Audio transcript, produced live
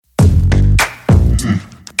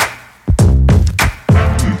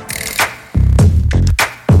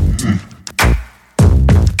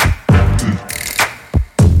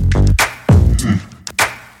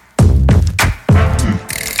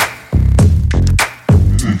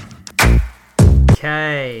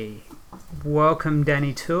Okay, welcome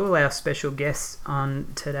Danny Toole, our special guest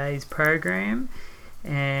on today's program,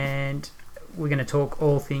 and we're going to talk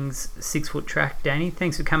all things 6 foot track. Danny,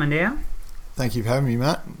 thanks for coming down. Thank you for having me,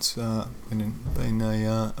 Matt. It's been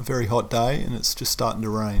a very hot day, and it's just starting to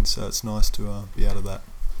rain, so it's nice to be out of that.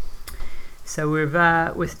 So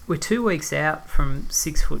we're 2 weeks out from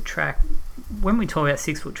 6 foot track. When we talk about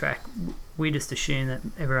 6 foot track, we just assume that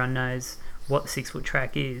everyone knows what the 6 foot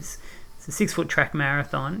track is. It's a 6 foot track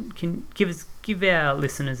marathon. Can give our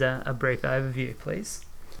listeners a brief overview, please?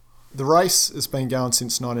 The race has been going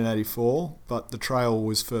since 1984, but the trail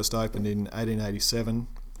was first opened in 1887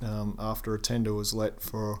 after a tender was let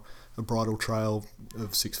for a bridle trail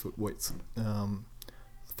of 6 foot width. I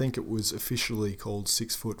think it was officially called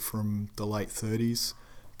 6 foot from the late 30s,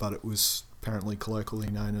 but it was apparently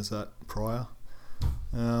colloquially known as that prior.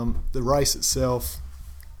 The race itself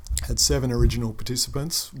had 7 original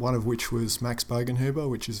participants, one of which was Max Bogenhuber,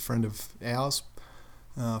 which is a friend of ours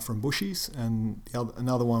from Bushies, and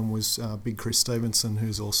another one was Big Chris Stevenson,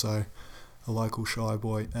 who's also a local shy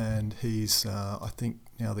boy, and he's, I think,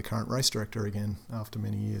 now the current race director again after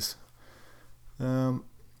many years.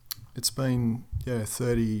 It's been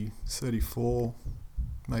 34,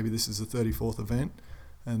 maybe this is the 34th event,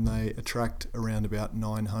 and they attract around about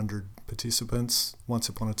 900 participants. Once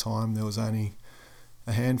upon a time there was only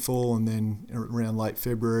a handful, and then around late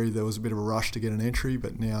February there was a bit of a rush to get an entry,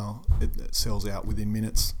 but now it sells out within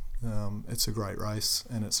minutes. It's a great race,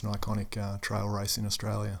 and it's an iconic trail race in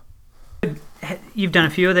Australia. You've done a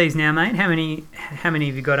few of these now, mate. How many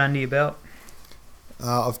have you got under your belt?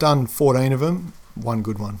 I've done 14 of them, one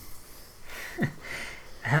good one.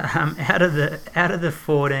 Out of the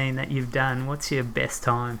 14 that you've done, what's your best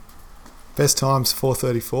time? Best time's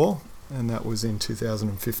 4:34, and that was in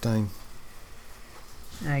 2015.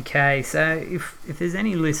 Okay, so if there's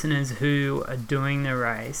any listeners who are doing the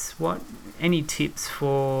race, any tips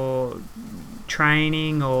for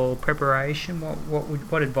training or preparation?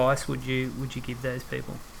 What advice would you give those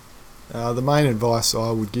people? The main advice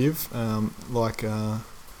I would give, like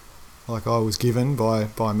I was given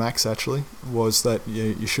by Max actually, was that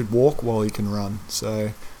you should walk while you can run.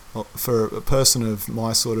 So for a person of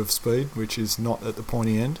my sort of speed, which is not at the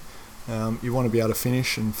pointy end, you want to be able to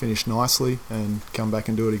finish nicely and come back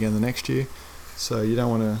and do it again the next year. So you don't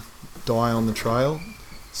want to die on the trail.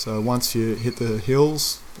 So once you hit the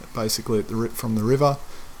hills, basically from the river,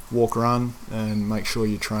 walk, run, and make sure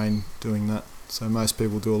you train doing that. So most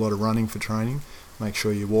people do a lot of running for training. Make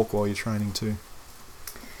sure you walk while you're training too.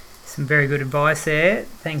 Some very good advice there.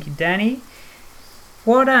 Thank you, Danny.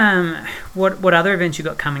 What other events you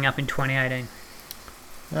got coming up in 2018?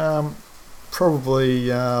 Probably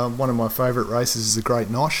one of my favourite races is the Great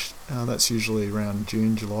Nosh. That's usually around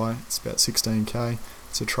June, July. It's about 16k.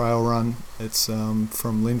 It's a trail run. It's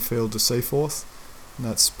from Lindfield to Seaforth, and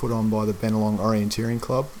that's put on by the Bennelong Orienteering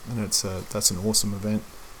Club, and that's an awesome event.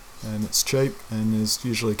 And it's cheap, and there's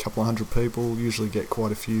usually a couple of hundred people. Usually get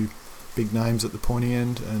quite a few big names at the pointy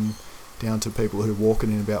end, and down to people who walk it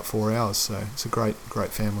in about 4 hours. So it's a great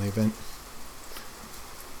family event.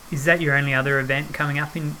 Is that your only other event coming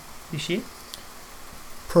up in this year?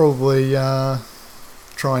 Probably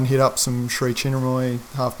try and hit up some Sri Chinnamoy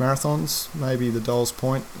half marathons, maybe the Doles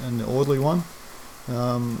Point and the Audley one,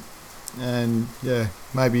 and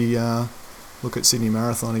maybe look at Sydney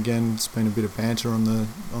Marathon again. It's been a bit of banter on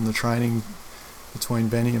the training between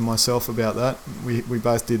Benny and myself about that. We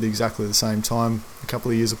both did exactly the same time a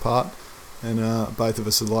couple of years apart, and both of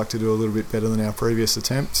us would like to do a little bit better than our previous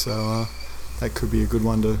attempt, so that could be a good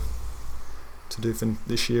one to do for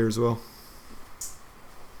this year as well.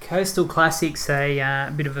 Coastal Classic's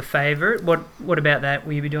a bit of a favourite. What about that?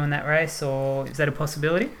 Will you be doing that race, or is that a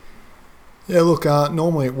possibility? Yeah, look,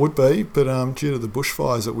 normally it would be, but due to the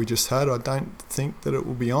bushfires that we just had, I don't think that it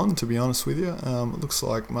will be on, to be honest with you. It looks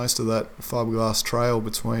like most of that fiberglass trail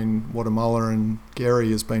between Watamulla and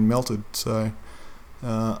Gary has been melted, so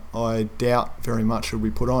I doubt very much it'll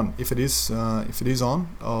be put on. If it is on,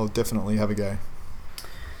 I'll definitely have a go.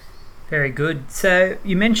 Very good. So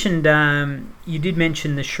you mentioned you did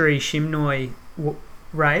mention the Sri Chinnamoy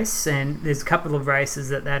race, and there's a couple of races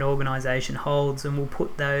that organisation holds, and we'll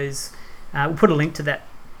put those. We'll put a link to that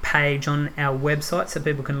page on our website so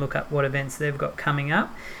people can look up what events they've got coming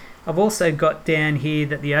up. I've also got down here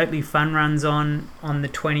that the Oatley Fun Run's on the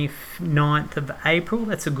 29th of April.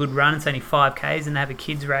 That's a good run. It's only 5Ks, and they have a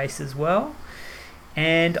kids race as well.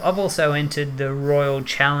 And I've also entered the Royal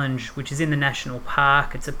Challenge, which is in the National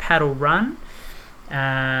Park. It's a paddle run.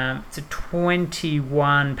 It's a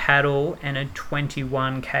 21 paddle and a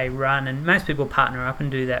 21k run, and most people partner up and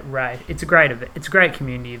do that race. It's a great event. It's a great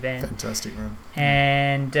community event. Fantastic run.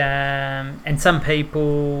 And some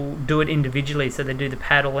people do it individually, so they do the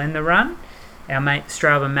paddle and the run. Our mate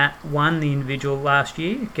Strava Matt won the individual last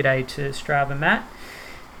year. G'day to Strava Matt.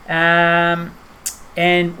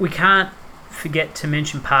 And we can't forget to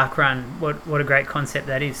mention parkrun. What a great concept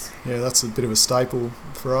that is. Yeah, that's a bit of a staple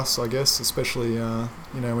for us, I guess, especially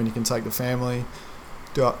when you can take the family,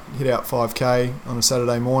 hit out 5k on a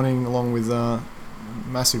Saturday morning along with a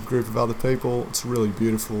massive group of other people. It's a really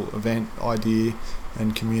beautiful event idea,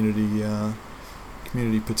 and community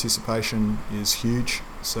participation is huge.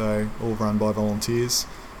 So all run by volunteers.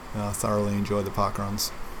 Thoroughly enjoy the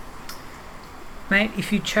parkruns. Mate,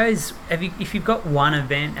 if you've got one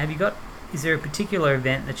event, is there a particular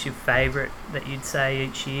event that's your favourite that you'd say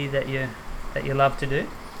each year that you love to do?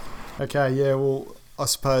 Okay, yeah, well, I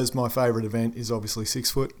suppose my favourite event is obviously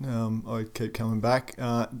 6 foot. I keep coming back.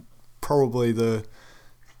 Probably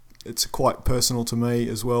it's quite personal to me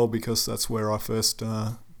as well, because that's where I first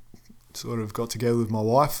sort of got together with my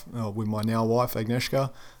wife, with my now wife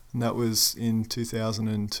Agnieszka, and that was in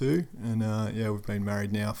 2002. And we've been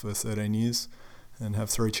married now for 13 years and have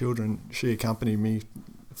 3 children. She accompanied me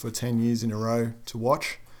for 10 years in a row to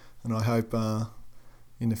watch, and I hope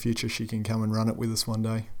in the future she can come and run it with us one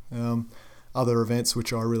day. Other events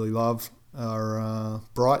which I really love are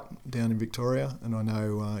Bright down in Victoria, and I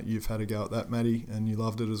know you've had a go at that, Maddie, and you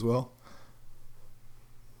loved it as well.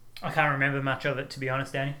 I can't remember much of it, to be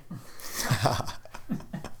honest, Danny.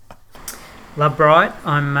 Love Bright.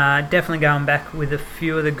 I'm definitely going back with a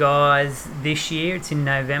few of the guys this year. It's in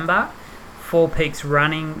November. Four Peaks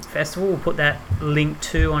Running Festival. We'll put that link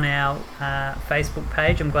to on our Facebook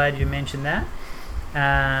page. I'm glad you mentioned that.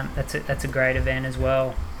 That's a great event as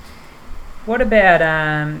well. What about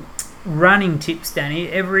running tips, Danny?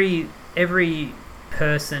 Every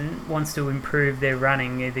person wants to improve their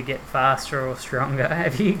running, either get faster or stronger.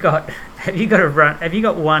 Have you got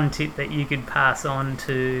one tip that you could pass on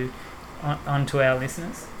to our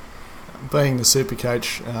listeners? Being the super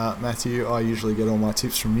coach, Matthew, I usually get all my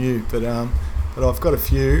tips from you, but I've got a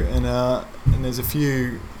few, and there's a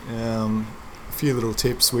few little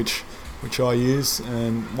tips which I use,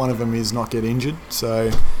 and one of them is not get injured.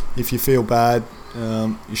 So if you feel bad,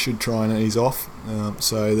 you should try and ease off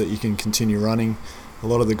so that you can continue running. A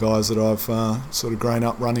lot of the guys that I've sort of grown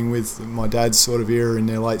up running with, my dad's sort of era in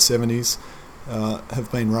their late 70s,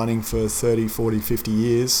 have been running for 30, 40, 50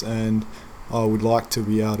 years, and I would like to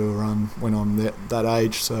be able to run when I'm that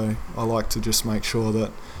age. So I like to just make sure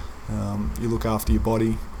that you look after your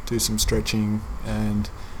body, do some stretching, and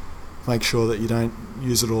make sure that you don't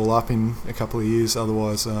use it all up in a couple of years.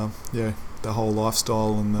 Otherwise, the whole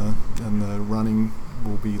lifestyle and the running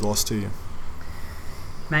will be lost to you.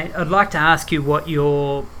 Mate, I'd like to ask you what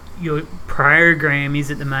your program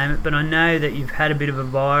is at the moment, but I know that you've had a bit of a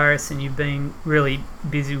virus and you've been really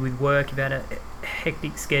busy with work. You've had a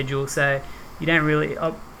hectic schedule, so you don't really.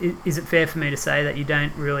 Is it fair for me to say that you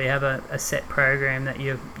don't really have a set program that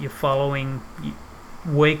you're following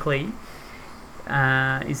weekly?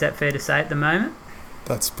 Is that fair to say at the moment?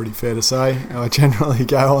 That's pretty fair to say. I generally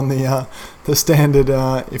go on the standard.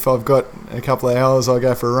 If I've got a couple of hours, I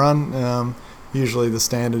go for a run. Usually the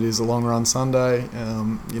standard is a long run Sunday,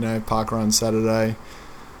 park run Saturday.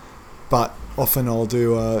 But often I'll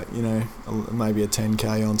do maybe a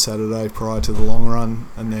 10k on Saturday prior to the long run,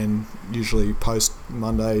 and then usually post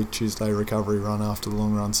Monday, Tuesday recovery run after the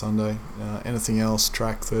long run Sunday. Anything else,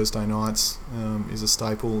 track Thursday nights is a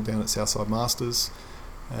staple down at Southside Masters,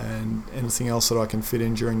 and anything else that I can fit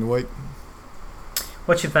in during the week.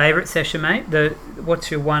 What's your favourite session, mate? What's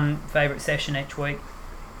your one favourite session each week?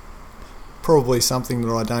 Probably something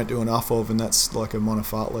that I don't do enough of, and that's like a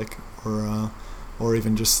monofartlek or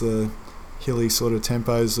even just the hilly sort of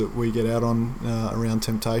tempos that we get out on around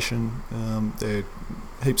Temptation. They're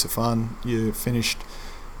heaps of fun. You're finished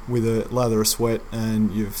with a lather of sweat,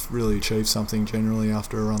 and you've really achieved something generally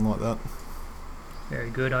after a run like that. Very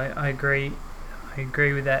good. I agree. I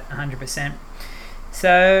agree with that 100%.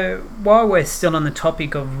 So while we're still on the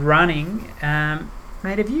topic of running,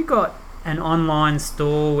 mate, have you got an online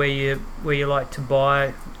store where you like to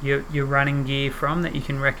buy your running gear from that you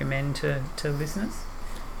can recommend to listeners?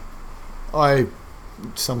 I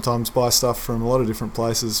sometimes buy stuff from a lot of different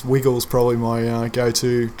places. Wiggle's probably my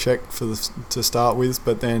go-to check to start with,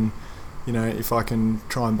 but then if I can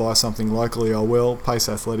try and buy something locally, I will. Pace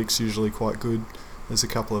Athletics usually quite good. There's a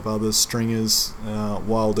couple of others, Stringers,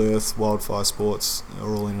 Wild Earth, Wildfire Sports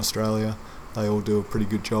are all in Australia. They all do a pretty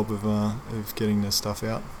good job of getting their stuff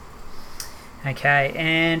out. Okay,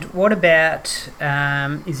 and what about,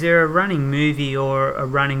 is there a running movie or a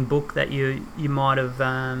running book that you might have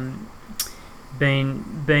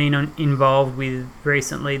been involved with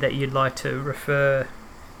recently that you'd like to refer,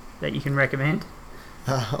 that you can recommend?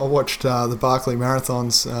 I watched the Barclay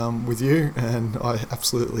Marathons with you, and I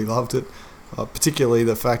absolutely loved it. Particularly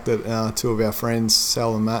the fact that two of our friends,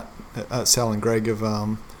 Sal and Greg,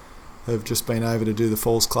 have just been over to do the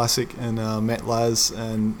Falls Classic and met Laz,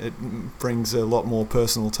 and it brings a lot more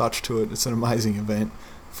personal touch to it. It's an amazing event.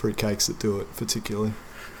 Fruitcakes that do it, particularly.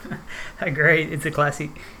 Agreed, it's a classic.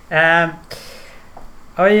 I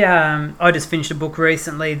just finished a book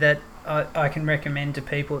recently that I can recommend to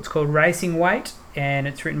people. It's called Racing Weight, and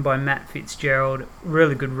it's written by Matt Fitzgerald.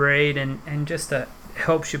 Really good read, and just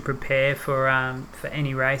helps you prepare for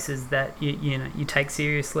any races that you take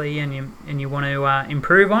seriously and you want to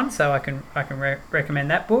improve on. So I can recommend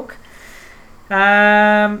that book.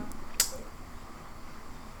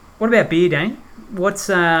 What about beer, Dane? What's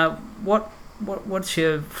your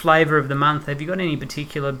flavour of the month? Have you got any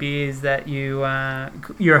particular beers that you're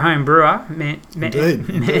a home brewer?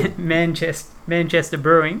 Indeed. Manchester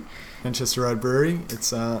Brewing. Manchester Road Brewery.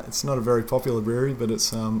 It's not a very popular brewery, but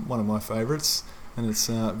it's one of my favourites, and it's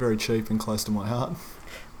very cheap and close to my heart.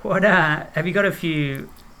 What have you got a few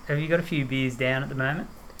beers down at the moment?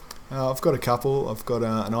 I've got a couple. I've got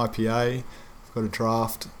an IPA. I've got a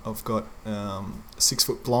draft. I've got a 6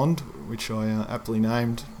 Foot Blonde, which I aptly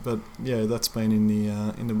named. But yeah, that's been in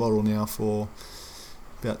the bottle now for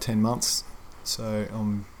about 10 months. So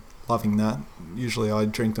I'm loving that. Usually I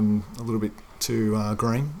drink them a little bit too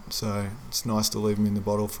green, so it's nice to leave them in the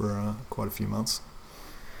bottle for quite a few months.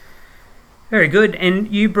 Very good.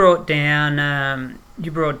 And you brought down a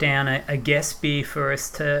guest beer for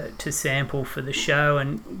us to sample for the show,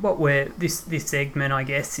 and this segment, I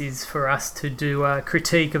guess, is for us to do a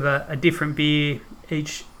critique of a different beer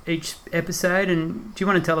each episode. And do you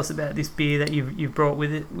want to tell us about this beer that you've brought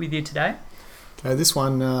with you today? Okay, this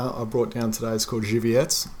one I brought down today is called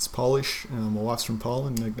Żywiec. It's Polish. My wife's from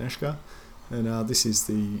Poland, Agnieszka. And this is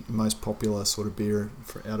the most popular sort of beer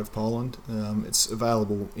out of Poland. It's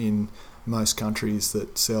available in most countries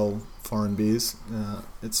that sell foreign beers.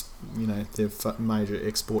 It's their major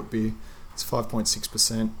export beer. It's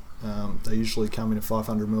 5.6%. They usually come in a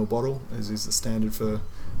 500ml bottle, as is the standard for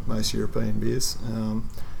most European beers.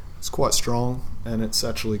 It's quite strong, and it's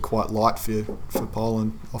actually quite light for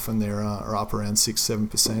Poland. Often they're up around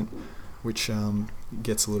 6-7%, which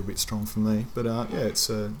gets a little bit strong for me. But it's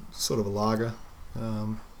a sort of a lager.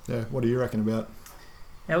 What do you reckon about it?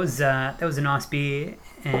 That was a nice beer,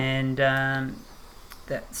 and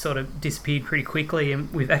that sort of disappeared pretty quickly,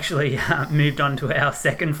 and we've actually moved on to our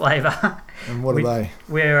second flavour. And what are they?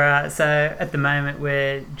 We're so at the moment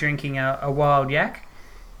we're drinking a Wild Yak,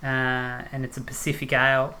 and it's a Pacific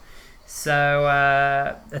Ale. So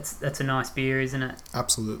that's a nice beer, isn't it?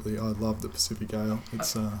 Absolutely, I love the Pacific Ale.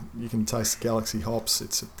 It's you can taste the Galaxy hops.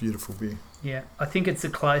 It's a beautiful beer. Yeah, I think it's the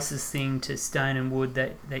closest thing to Stone and Wood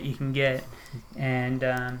that you can get, and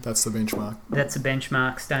that's the benchmark. That's the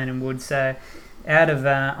benchmark, Stone and Wood. So, out of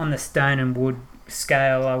on the Stone and Wood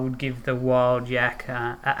scale, I would give the Wild Yak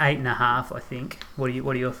a 8.5. I think. What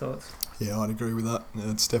are your thoughts? Yeah, I'd agree with that.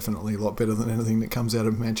 It's definitely a lot better than anything that comes out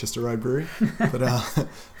of Manchester Road Brewery, but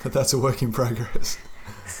that's a work in progress.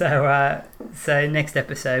 So next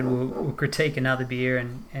episode we'll critique another beer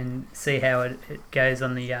and see how it goes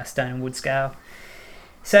on the Stone and Wood scale.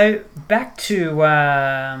 So back to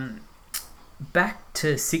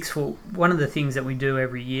 6 Foot. One of the things that we do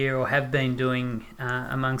every year, or have been doing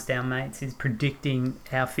amongst our mates, is predicting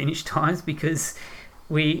our finish times, because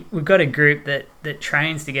we've got a group that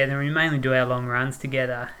trains together, and we mainly do our long runs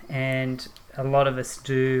together, and a lot of us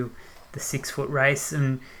do the 6 Foot race,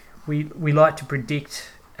 and we like to predict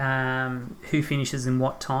who finishes in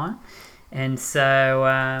what time. And so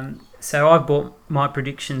I've brought my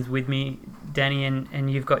predictions with me, Danny,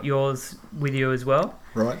 and you've got yours with you as well.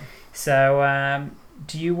 Right. So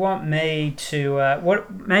do you want me to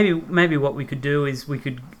maybe what we could do is we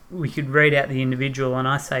could read out the individual, and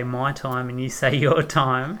I say my time and you say your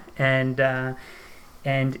time, and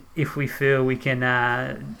if we feel we can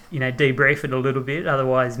debrief it a little bit,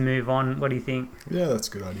 otherwise move on. What do you think? Yeah, that's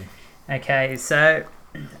a good idea. Okay, so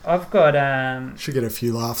I've got should get a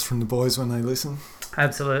few laughs from the boys when they listen.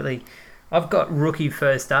 Absolutely. I've got Rookie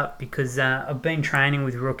first up, because I've been training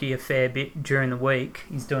with Rookie a fair bit during the week.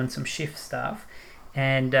 He's doing some shift stuff.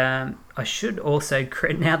 And I should also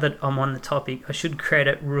credit, now that I'm on the topic, I should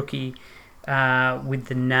credit Rookie with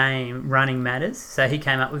the name Running Matters. So he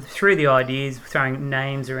came up with, through the ideas, throwing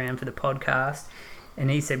names around for the podcast. and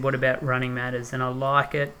he said, "What about running matters?" And I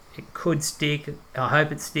like it. It could stick. I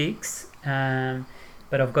hope it sticks.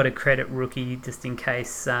 But I've got to credit Rookie just in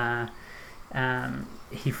case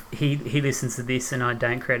he listens to this and I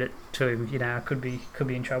don't credit to him. You know, I could be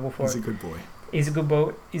in trouble for it. He's a good boy. He's a good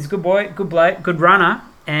boy. He's a good boy. Good bloke. Good runner.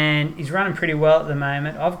 And he's running pretty well at the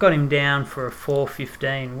moment. I've got him down for a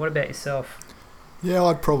 4:15. What about yourself? Yeah,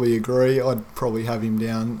 I'd probably agree. I'd probably have him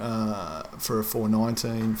down for a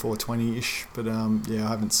 4:19, 4:20-ish. But I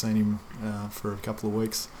haven't seen him for a couple of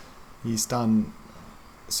weeks. He's done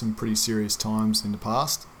some pretty serious times in the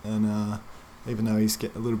past, and even though he's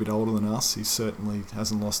getting a little bit older than us, he certainly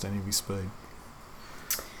hasn't lost any of his speed.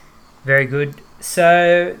 Very good.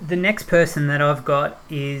 So the next person that I've got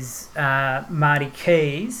is Marty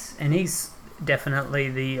Keys, and he's definitely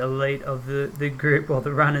the elite of the group or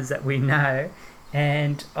the runners that we know.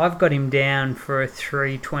 And I've got him down for a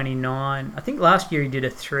 3:29. I think last year he did a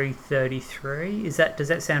 3:33. Does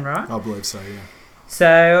that sound right? I believe so, yeah.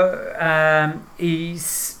 So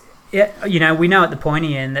he's, we know at the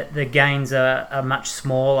pointy end that the gains are much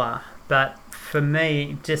smaller, but for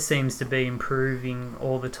me, it just seems to be improving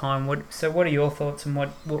all the time. What are your thoughts, and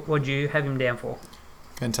what do you have him down for?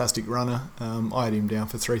 Fantastic runner. I had him down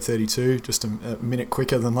for 3:32, just a minute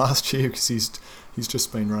quicker than last year, because he's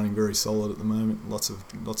just been running very solid at the moment. Lots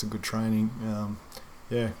of good training.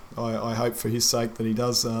 I hope for his sake that he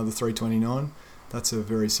does the 3:29. That's a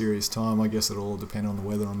very serious time. I guess it'll all depend on the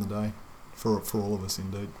weather on the day, for all of us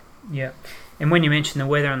indeed. Yeah, and when you mention the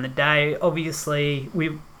weather on the day, obviously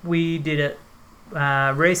we did it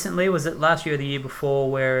recently. Was it last year or the year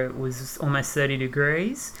before, where it was almost 30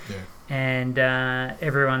 degrees? Yeah. And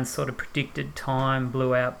everyone's sort of predicted time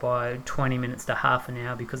blew out by 20 minutes to half an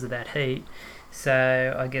hour because of that heat.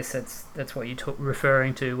 So I guess that's what you're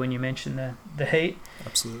referring to when you mention the heat.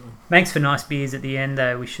 Absolutely. Makes for nice beers at the end,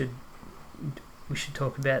 though. We should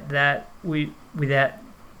talk about that. Without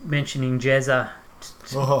mentioning Jezza.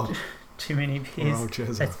 Too many beers. Oh,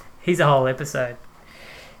 Jezza. He's a whole episode.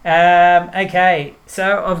 Okay,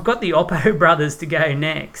 so I've got the Oppo brothers to go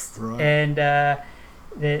next. Right. And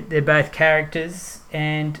they're both characters.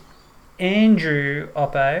 And Andrew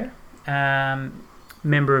Oppo,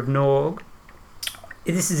 member of Norg,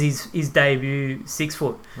 this is his debut 6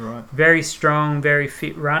 foot. Right. Very strong, very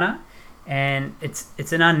fit runner. And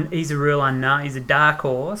he's a real unknown. He's a dark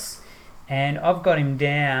horse. And I've got him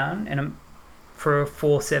down for a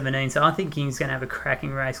 4:17. So I think he's going to have a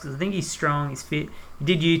cracking race, because I think he's strong, he's fit. He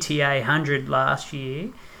did UTA 100 last year.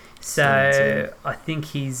 So I think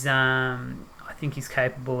he's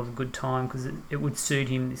capable of a good time, because it would suit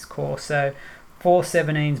him, this course. So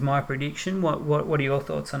 4:17 is my prediction. What are your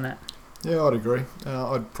thoughts on that? Yeah, I'd agree.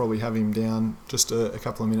 I'd probably have him down just a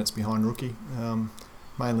couple of minutes behind Rookie,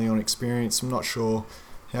 mainly on experience. I'm not sure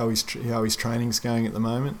how his training's going at the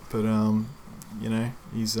moment, but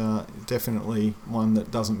he's definitely one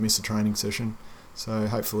that doesn't miss a training session. So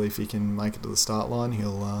hopefully, if he can make it to the start line,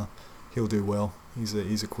 he'll do well.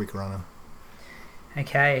 He's a quick runner.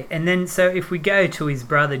 Okay, and then so if we go to his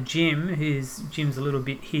brother Jim's a little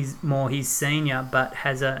bit his senior, but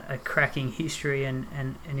has a cracking history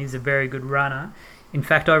and is a very good runner. In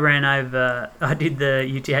fact, I did the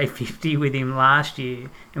UTA 50 with him last year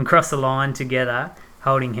and crossed the line together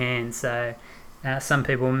holding hands. So some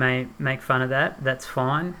people may make fun of that. That's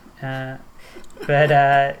fine.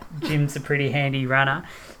 But Jim's a pretty handy runner.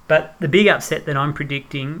 But the big upset that I'm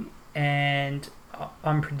predicting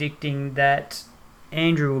that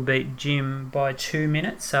Andrew will beat Jim by 2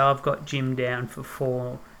 minutes, so I've got Jim down for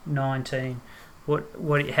 4:19.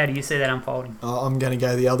 How do you see that unfolding? I'm going to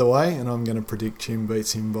go the other way, and I'm going to predict Jim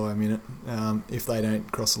beats him by a minute. If they don't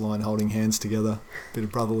cross the line holding hands together, bit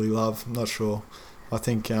of brotherly love. I'm not sure. I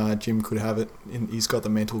think Jim could have it. He's got the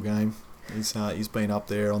mental game. He's been up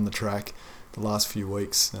there on the track the last few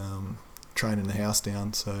weeks, training the house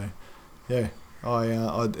down. So yeah,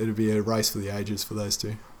 it'd be a race for the ages for those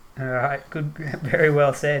two. All right, good, very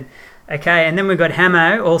well said. Okay, and then we've got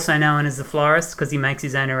Hamo, also known as the florist, because he makes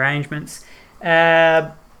his own arrangements.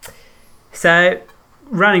 So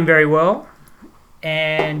running very well,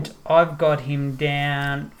 and I've got him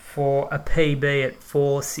down for a PB at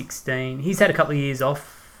 4:16. He's had a couple of years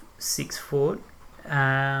off 6 foot,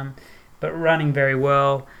 but running very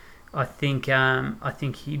well. I think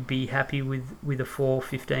he'd be happy with a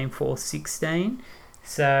 4:15, 4:16.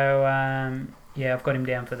 So yeah, I've got him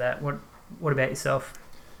down for that. What about yourself?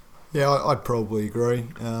 Yeah, I'd probably agree.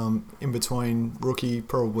 In between Rookie,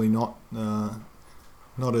 probably not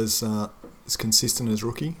as consistent as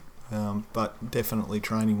Rookie, but definitely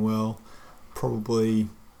training well. Probably a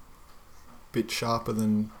bit sharper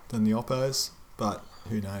than the Oppos, but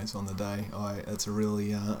who knows on the day? It's a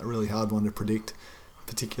really hard one to predict,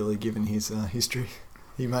 particularly given his history.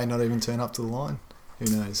 He may not even turn up to the line. Who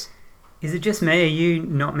knows? Is it just me? Are you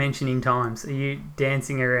not mentioning times? Are you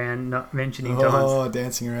dancing around not mentioning times? Oh,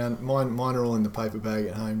 dancing around. Mine are all in the paper bag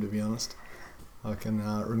at home, to be honest. I can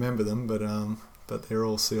remember them, but they're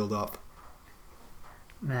all sealed up.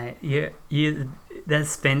 Mate,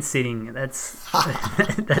 that's fence sitting. That's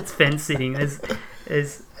fence sitting.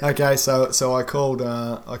 Okay, so I called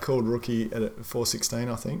Rookie at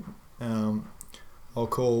 4:16, I think. I'll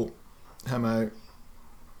call Hamo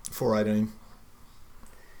 4:18.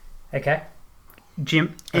 Okay,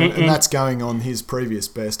 Jim, and that's going on his previous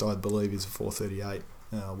best, I believe, is a 4:38,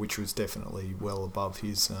 which was definitely well above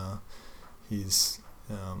his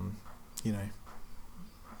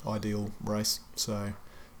ideal race. So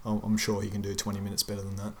I'm sure he can do 20 minutes better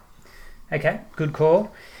than that. Okay, good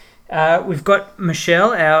call. We've got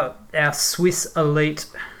Michelle, our Swiss elite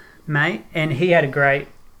mate, and he had a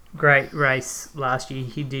great race last year.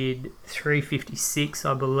 He did 3:56,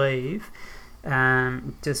 I believe.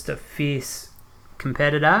 Just a fierce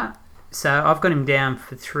competitor. So I've got him down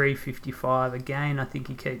for 3:55 again. I think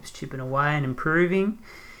he keeps chipping away and improving,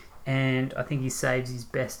 and I think he saves his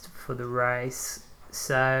best for the race.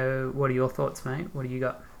 So what are your thoughts, mate? What do you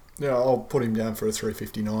got? Yeah, I'll put him down for a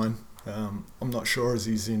 3:59. I'm not sure as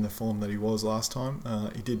he's in the form that he was last time.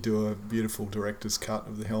 He did do a beautiful director's cut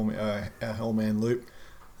of the Hellman Loop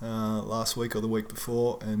last week or the week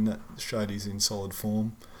before, and that showed he's in solid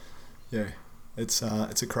form. Yeah, it's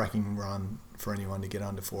a cracking run for anyone to get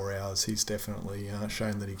under 4 hours. He's definitely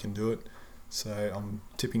shown that he can do it. So I'm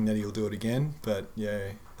tipping that he'll do it again. But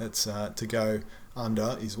yeah, that's to go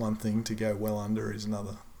under is one thing. To go well under is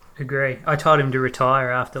another. Agree. I told him to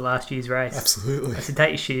retire after last year's race. Absolutely. I said, take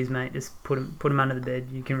your shoes, mate. Just put him under the bed.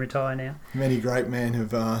 You can retire now. Many great men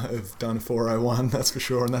have done 4:01, that's for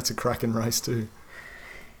sure, and that's a cracking race too.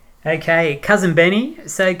 Okay, Cousin Benny.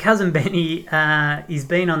 So Cousin Benny, he's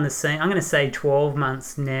been on the scene, I'm going to say 12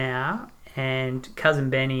 months now, and Cousin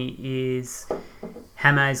Benny is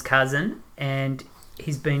Hamo's cousin, and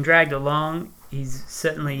he's been dragged along. He's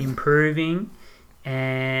certainly improving,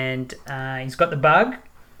 and he's got the bug.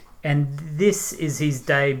 And this is his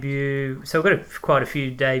debut. So we've got quite a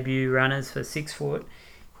few debut runners for 6 foot.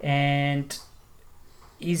 And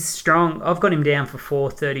he's strong. I've got him down for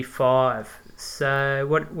 4:35. So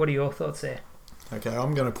what are your thoughts there? Okay,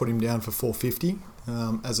 I'm going to put him down for 4:50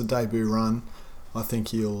 as a debut run. I think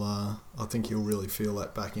he'll really feel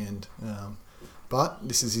that back end. But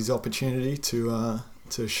this is his opportunity to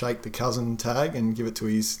shake the cousin tag and give it to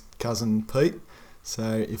his cousin Pete. So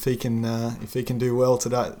if he can do well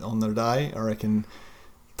today on the day, I reckon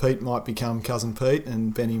Pete might become Cousin Pete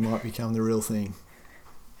and Benny might become the real thing.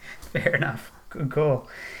 Fair enough. Good call.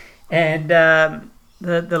 And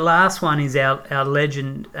the last one is our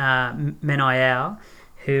legend Menayal,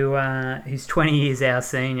 who's 20 years our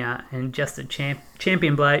senior and just a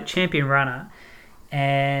champion bloke, champion runner.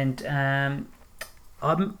 And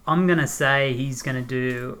I'm gonna say he's gonna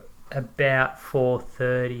do about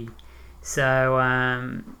 4:30. So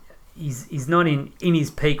he's not in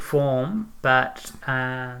his peak form, but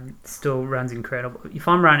still runs incredible. If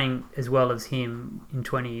I'm running as well as him in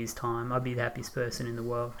 20 years' time, I'd be the happiest person in the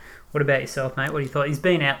world. What about yourself, mate? What do you thought? He's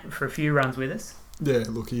been out for a few runs with us. Yeah,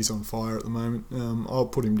 look, he's on fire at the moment. I'll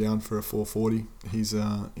put him down for a 4:40. He's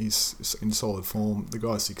in solid form. The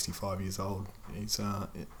guy's 65 years old. He's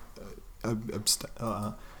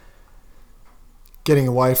getting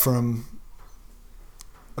away from.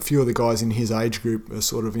 A few of the guys in his age group are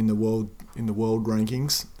sort of in the world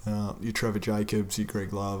rankings. Your Trevor Jacobs, your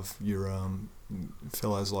Greg Love, your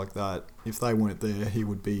fellows like that. If they weren't there, he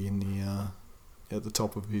would be in at the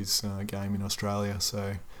top of his game in Australia.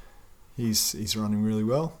 So he's running really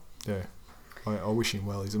well. Yeah, I wish him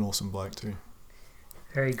well. He's an awesome bloke too.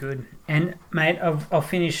 Very good. And mate, I'll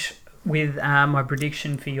finish with my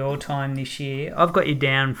prediction for your time this year. I've got you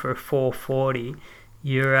down for a 4:40.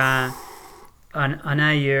 You're. I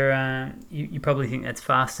know you probably think that's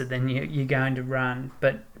faster than you're going to run,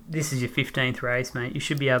 but this is your 15th race, mate. You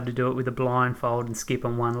should be able to do it with a blindfold and skip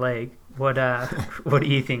on one leg. What do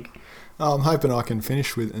you think? I'm hoping I can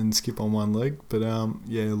finish with and skip on one leg, but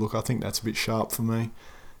yeah, look, I think that's a bit sharp for me.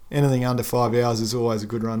 Anything under 5 hours is always a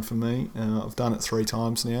good run for me. I've done it 3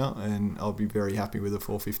 times now, and I'll be very happy with a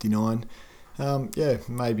 4:59. Yeah,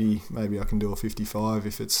 maybe I can do a 55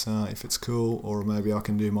 if it's cool, or maybe I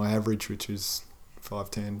can do my average, which is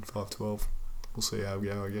 5:10, 5:12. We'll see how we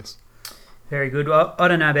go, I guess. Very good. Well, I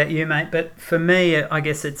don't know about you, mate, but for me, I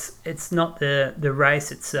guess it's not the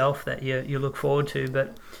race itself that you look forward to,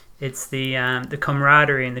 but It's the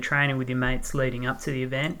camaraderie and the training with your mates leading up to the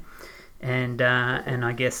event, and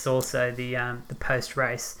I guess also the post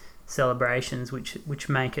race celebrations, which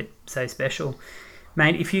make it so special.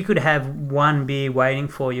 Mate, if you could have one beer waiting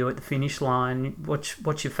for you at the finish line,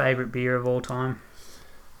 what's your favourite beer of all time?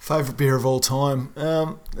 Favourite beer of all time?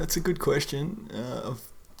 That's a good question. I've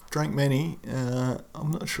drank many.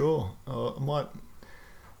 I'm not sure.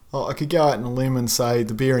 I could go out on a limb and say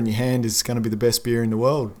the beer in your hand is going to be the best beer in the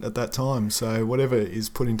world at that time. So whatever is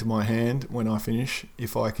put into my hand when I finish,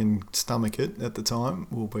 if I can stomach it at the time,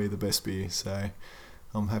 will be the best beer. So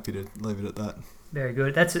I'm happy to leave it at that. Very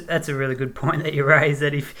good. That's a really good point that you raised,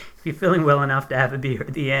 that if you're feeling well enough to have a beer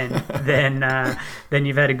at the end, then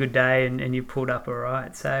you've had a good day and you pulled up all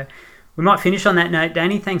right. So we might finish on that note.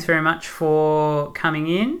 Danny, thanks very much for coming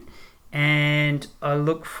in, and I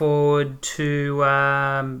look forward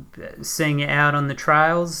to seeing you out on the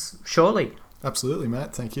trails shortly. Absolutely,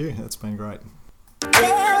 Matt. Thank you. That's been great.